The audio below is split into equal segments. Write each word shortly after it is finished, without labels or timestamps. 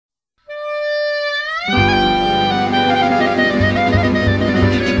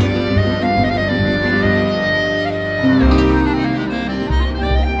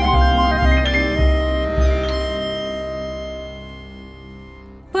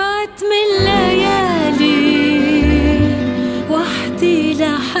ضاعت من ليالي وحدي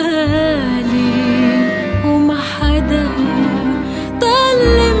لحالي وما حدا طل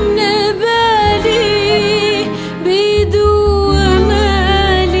من بالي بيدو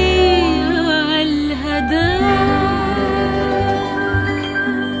أمالي عالهدى.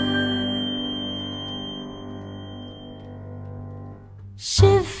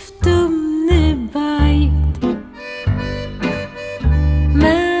 شفته من بعيد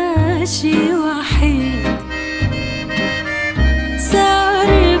ماشي وحيد صار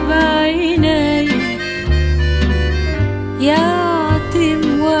بعيني يعطي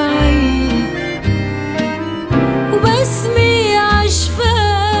مواعيد وبسمي عشفاف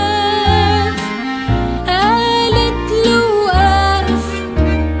قالت له وقف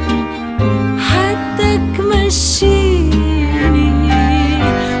حدك مشيني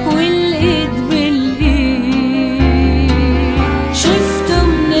والإيد بالإيد. شفته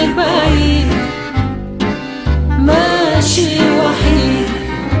من بعيد ماشي وحيد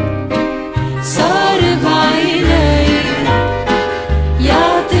صار بعيني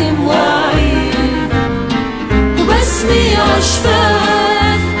يعطي مواعيد وبسمي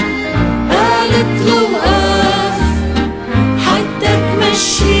عشفاف قالت له وقف حدك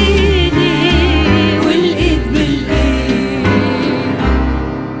مشيني والإيد بالإيد.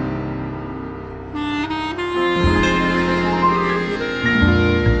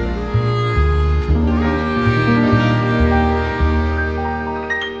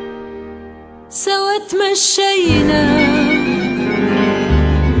 سوا تمشينا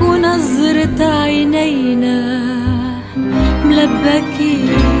ونظرة عينينا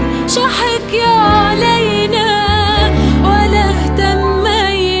ملبكين شحكي علينا ولا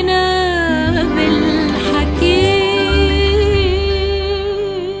اهتمينا بالحكي.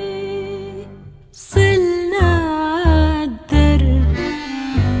 صلنا عالدرب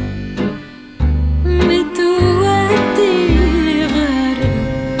متودي غرب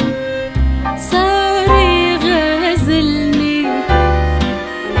صار يغازلني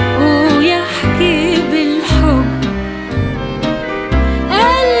ويحكي بالحب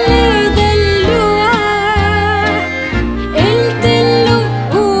قال لي دلوعة قلت له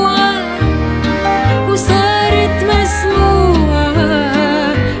اوعى وصارت مسموعة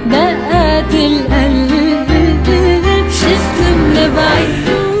دقات القلب. شفت من بعيد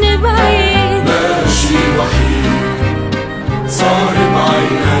من بعيد ماشي وحيد صار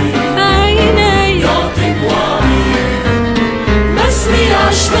بعيني يعطي مواعيد بسمي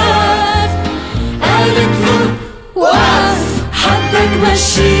عشفاف قالت له وقف حدك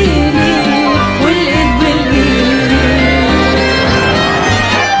مشيني والإيد بالإيد.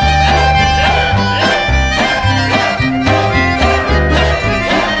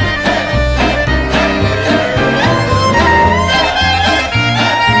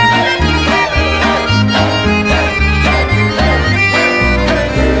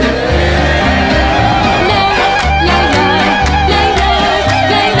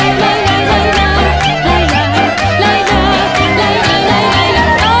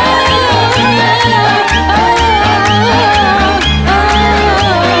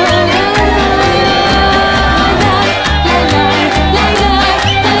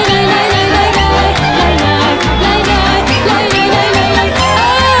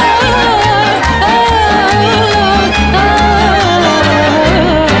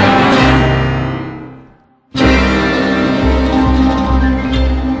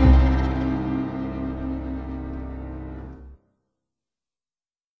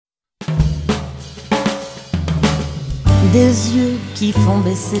 Des yeux qui font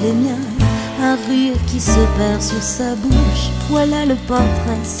baisser les miens, un rire qui se perd sur sa bouche. Voilà le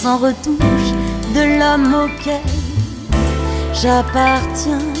portrait sans retouche de l'homme auquel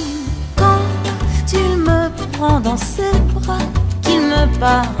j'appartiens. Quand il me prend dans ses bras, qu'il me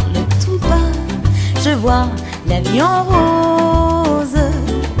parle tout bas, je vois la vie en rose.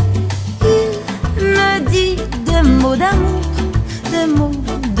 Il me dit des mots d'amour, des mots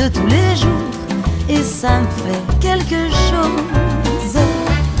de tous les jours, et ça me fait quelque chose.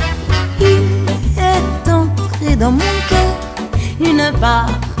 Il est entré dans mon cœur une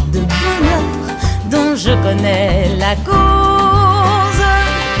part de bonheur dont je connais la cause.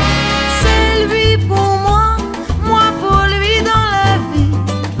 C'est lui pour moi, moi pour lui dans la vie.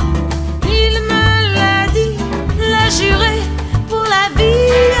 Il me l'a dit, l'a juré pour la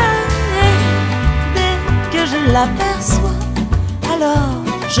vie. Et dès que je l'aperçois, alors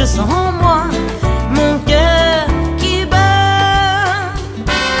je sens en moi mon cœur qui bat.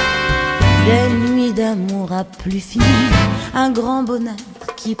 Des nuits d'amour à plus finir, un grand bonheur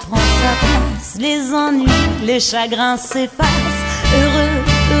qui prend sa place. Les ennuis, les chagrins s'effacent. Heureux,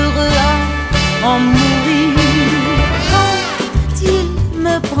 heureux en mourir. Quand il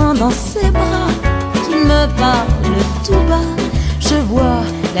me prend dans ses bras, qu'il me parle tout bas, je vois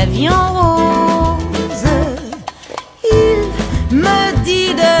la vie en rose. Il me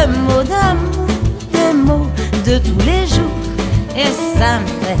dit des mots d'amour, des mots de tous les jours, et ça me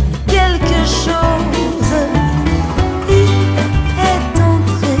fait quelque chose. Il est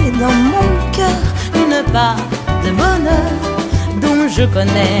entré dans mon cœur une part de bonheur dont je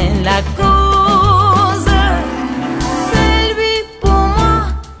connais la cause. C'est lui pour moi,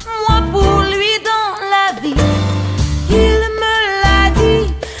 moi pour lui dans la vie. Il me l'a dit,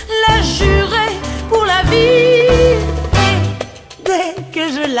 l'a juré pour la vie. Et dès que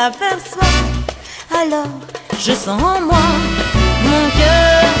je l'aperçois, alors je sens en moi mon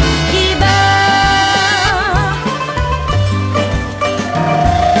cœur qui bat.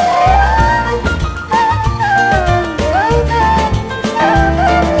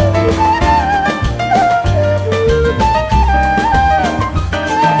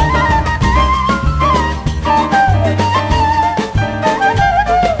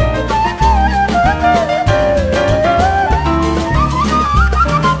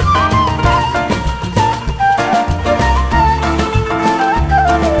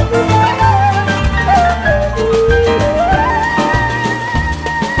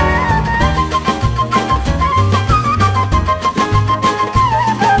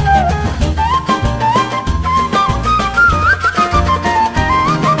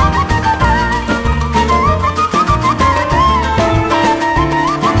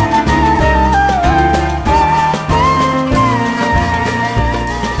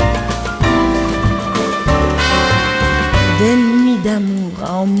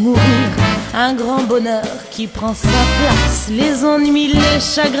 Un grand bonheur qui prend sa place, les ennuis, les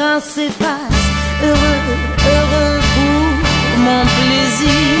chagrins s'effacent. Heureux, heureux pour mon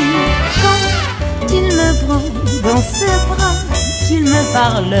plaisir. Quand il me prend dans ses bras, qu'il me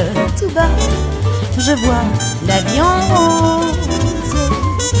parle tout bas, je vois la vie en rose.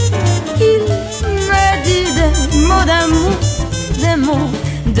 Il me dit des mots d'amour, des mots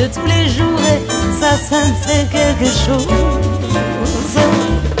de tous les jours, et ça me fait quelque chose.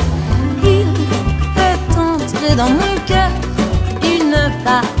 Dans mon cœur une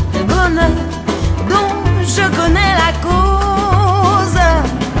part de bonheur dont je connais la cause.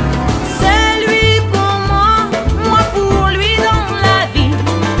 C'est lui pour moi, moi pour lui dans la vie.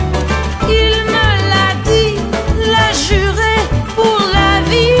 Il me l'a dit, l'a juré pour la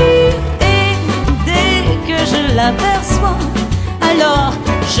vie. Et dès que je l'aperçois, alors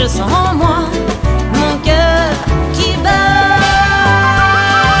je sens en moi mon cœur qui bat.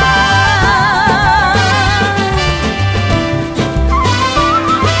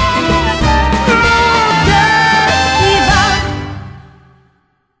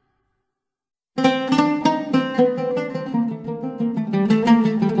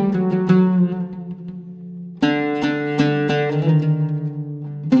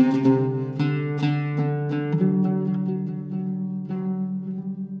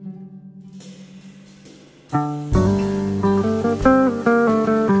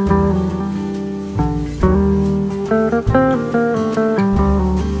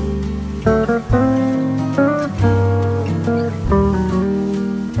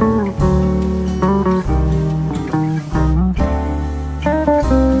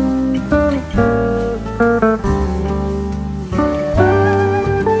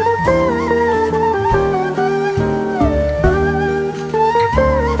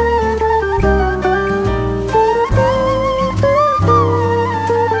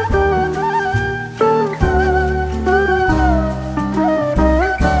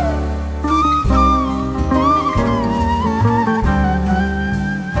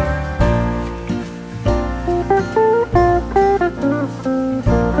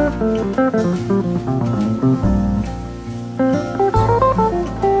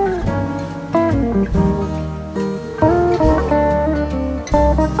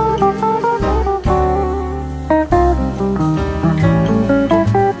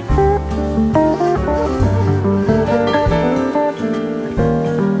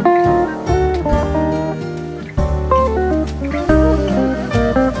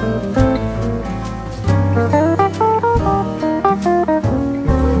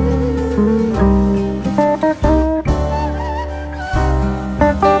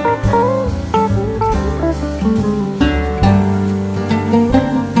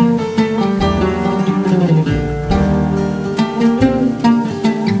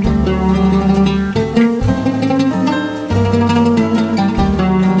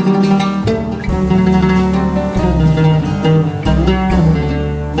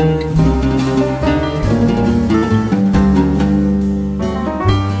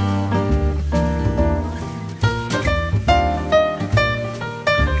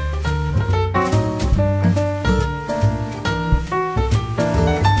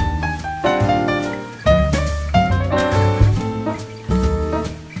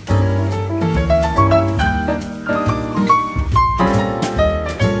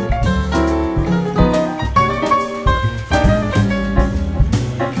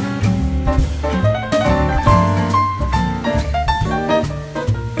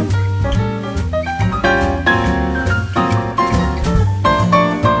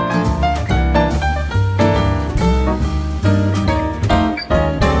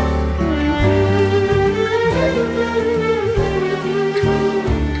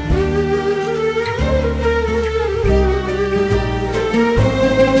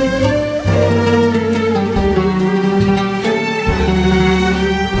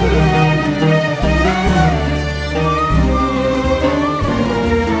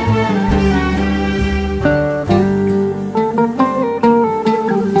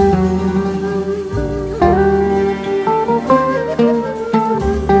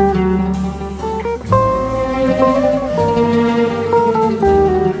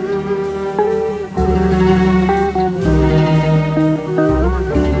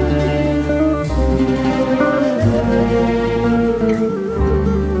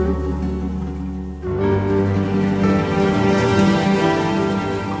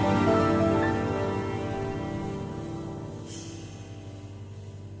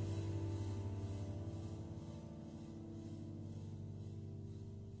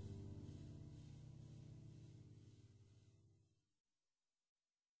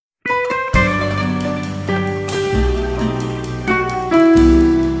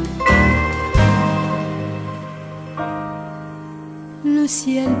 le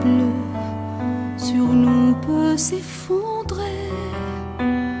ciel bleu sur nous peut s'effondrer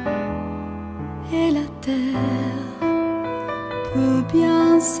et la terre peut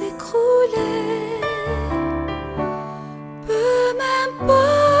bien s'écrouler. Peu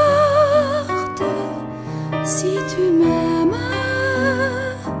m'importe si tu m'aimes,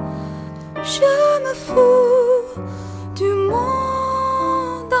 je me fous du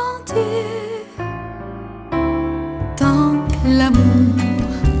monde entier. Tant que l'amour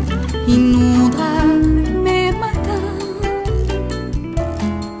inondera mes matins,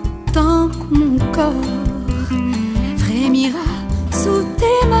 tant que mon corps frémira sous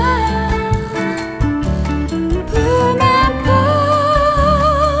tes mains, peu m'importe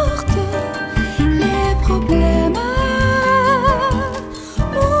les problèmes,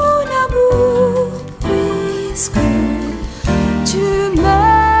 mon amour, puisque tu m'aimes.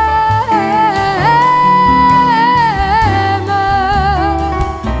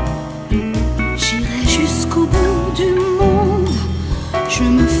 J'irai jusqu'au bout du monde, je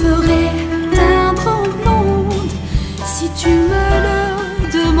me ferai teindre au monde si tu me le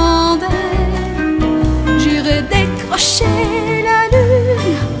demandais. J'irai décrocher la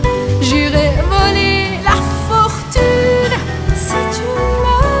lune, j'irai voler la fortune si tu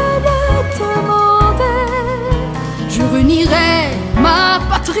me le demandais. Je renierai ma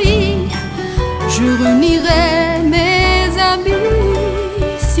patrie, je renierai mes amis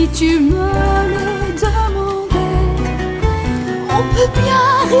si tu me le demandais. On peut bien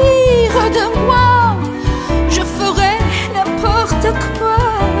rire de moi, je ferai n'importe quoi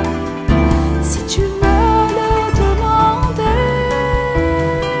si tu me le demandais.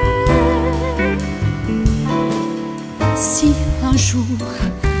 Si un jour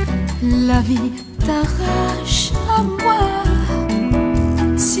la vie t'arrache à moi,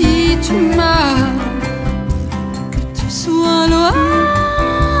 si tu meurs, que tu sois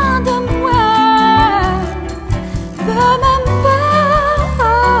loin de moi, peu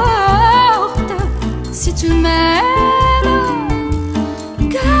m'importe si tu m'aimes,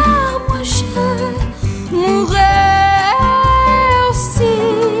 car moi je mourrai aussi.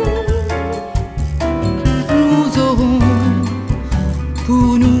 Nous aurons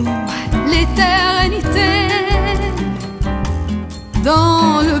pour nous l'éternité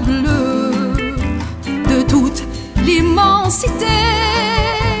dans le bleu de toute l'immensité.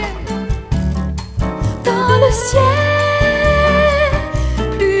 Dans le ciel,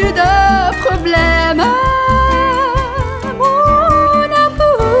 plus de problèmes. Mon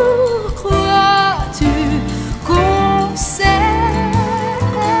amour, crois-tu qu'on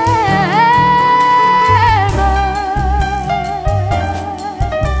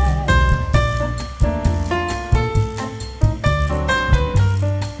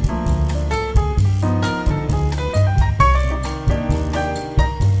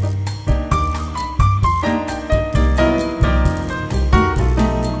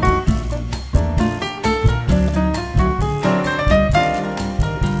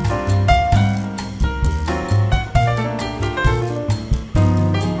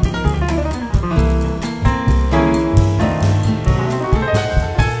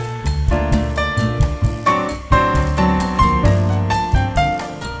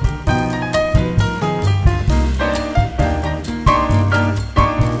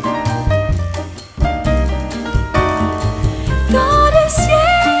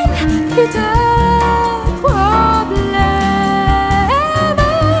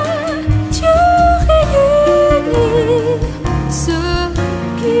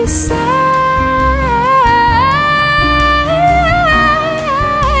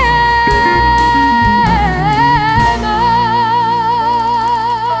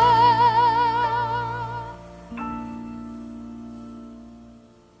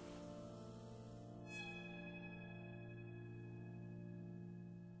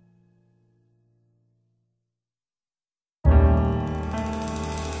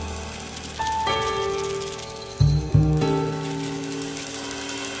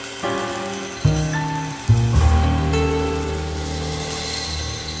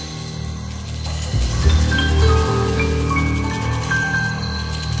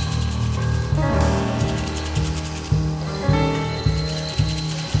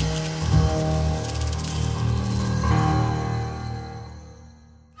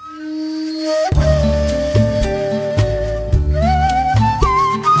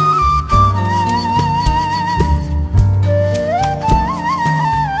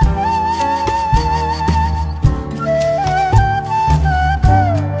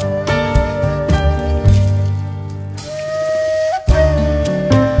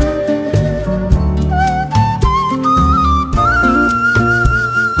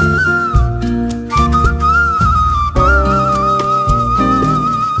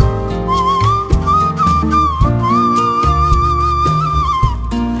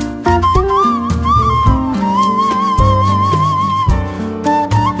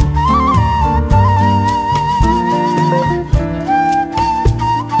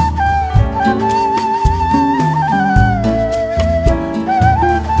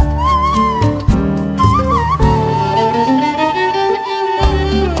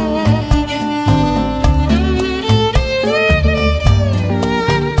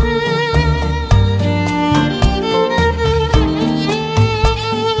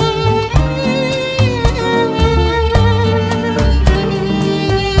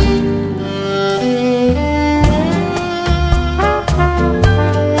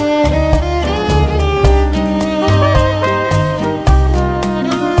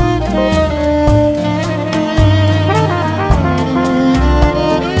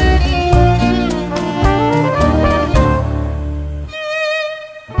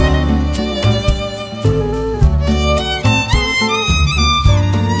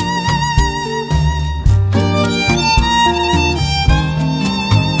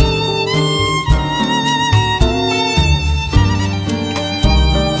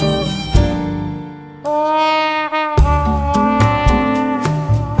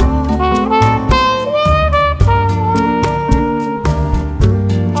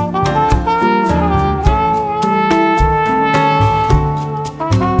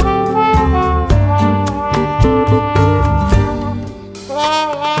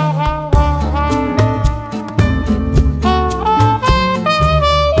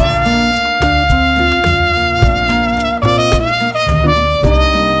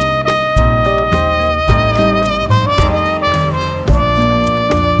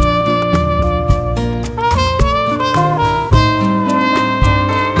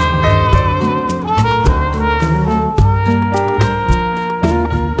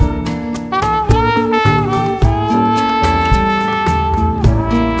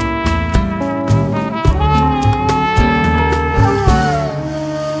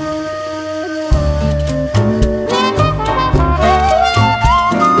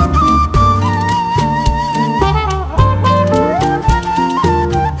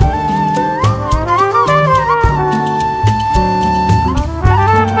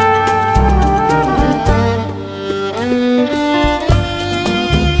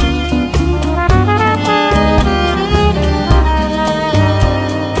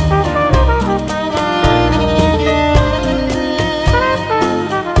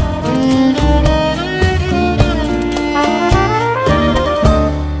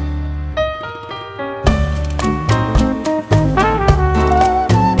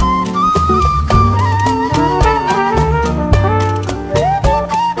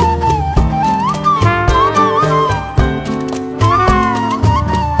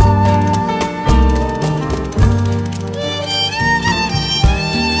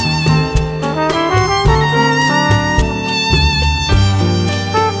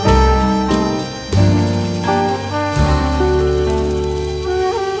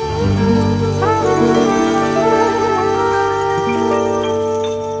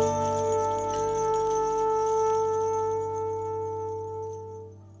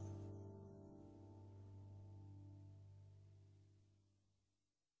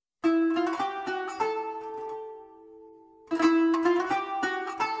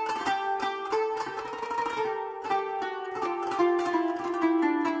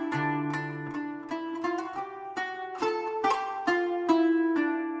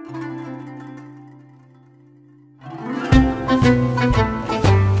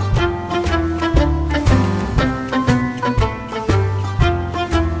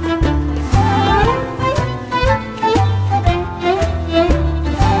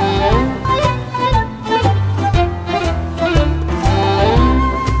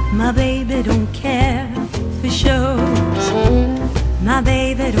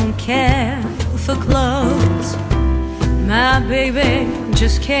baby don't care for clothes. My baby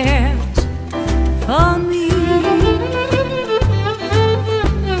just cares for me.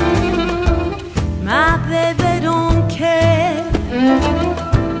 My baby don't care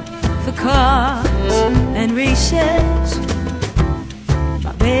for cars and races.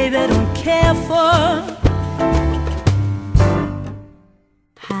 My baby don't care for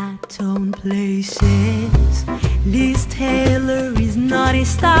high-tone places. Liz Taylor is not his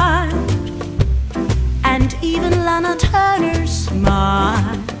style, and even Lana Turner's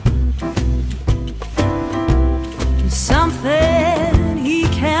smile. Something he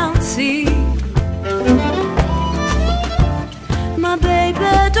can't see. My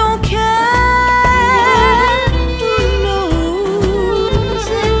baby don't care who knows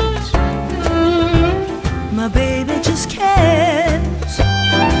it. My baby just cares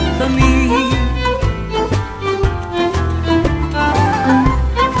for me.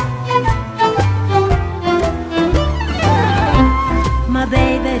 My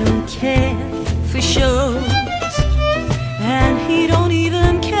baby don't care for shows, and he don't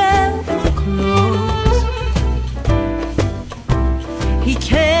even care for clothes. He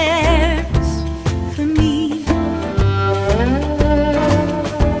cares for me.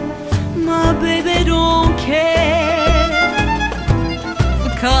 My baby don't care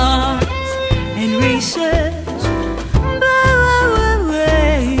for cars and races.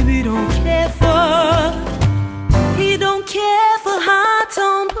 Baby don't care for. He don't care for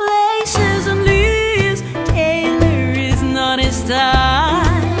high-tone places, and Liz Taylor is not his style,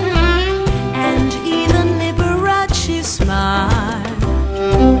 and even Liberace's smile.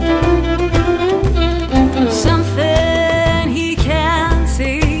 Something he can't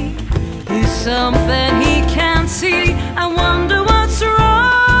see is something he can't see. I wonder what's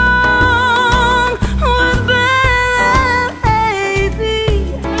wrong with baby.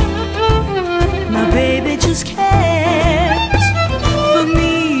 My baby just cares for me.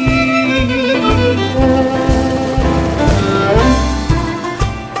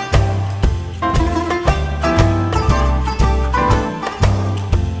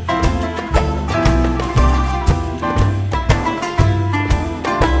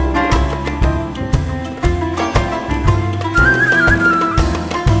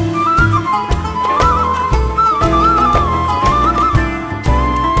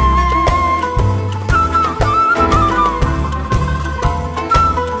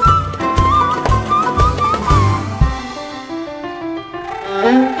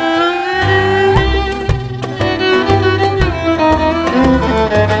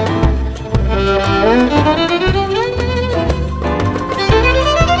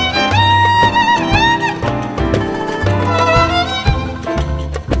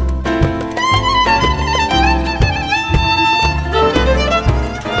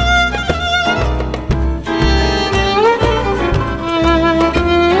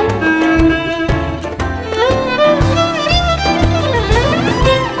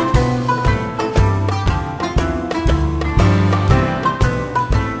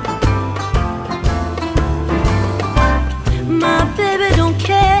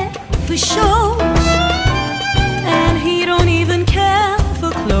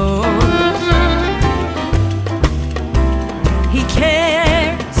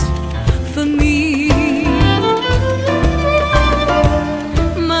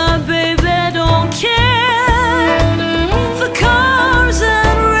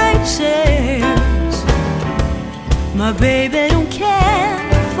 My baby don't care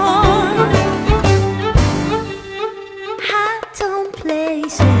for high-tone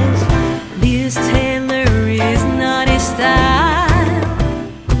places. Liz Taylor is not his style,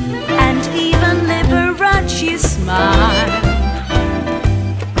 and even Liberace's smile.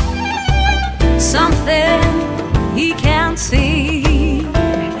 Something he can't see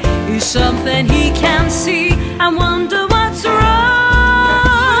is something he can't see. I wonder what's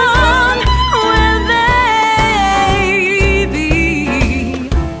wrong with baby.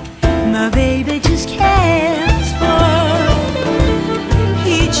 My baby just can't.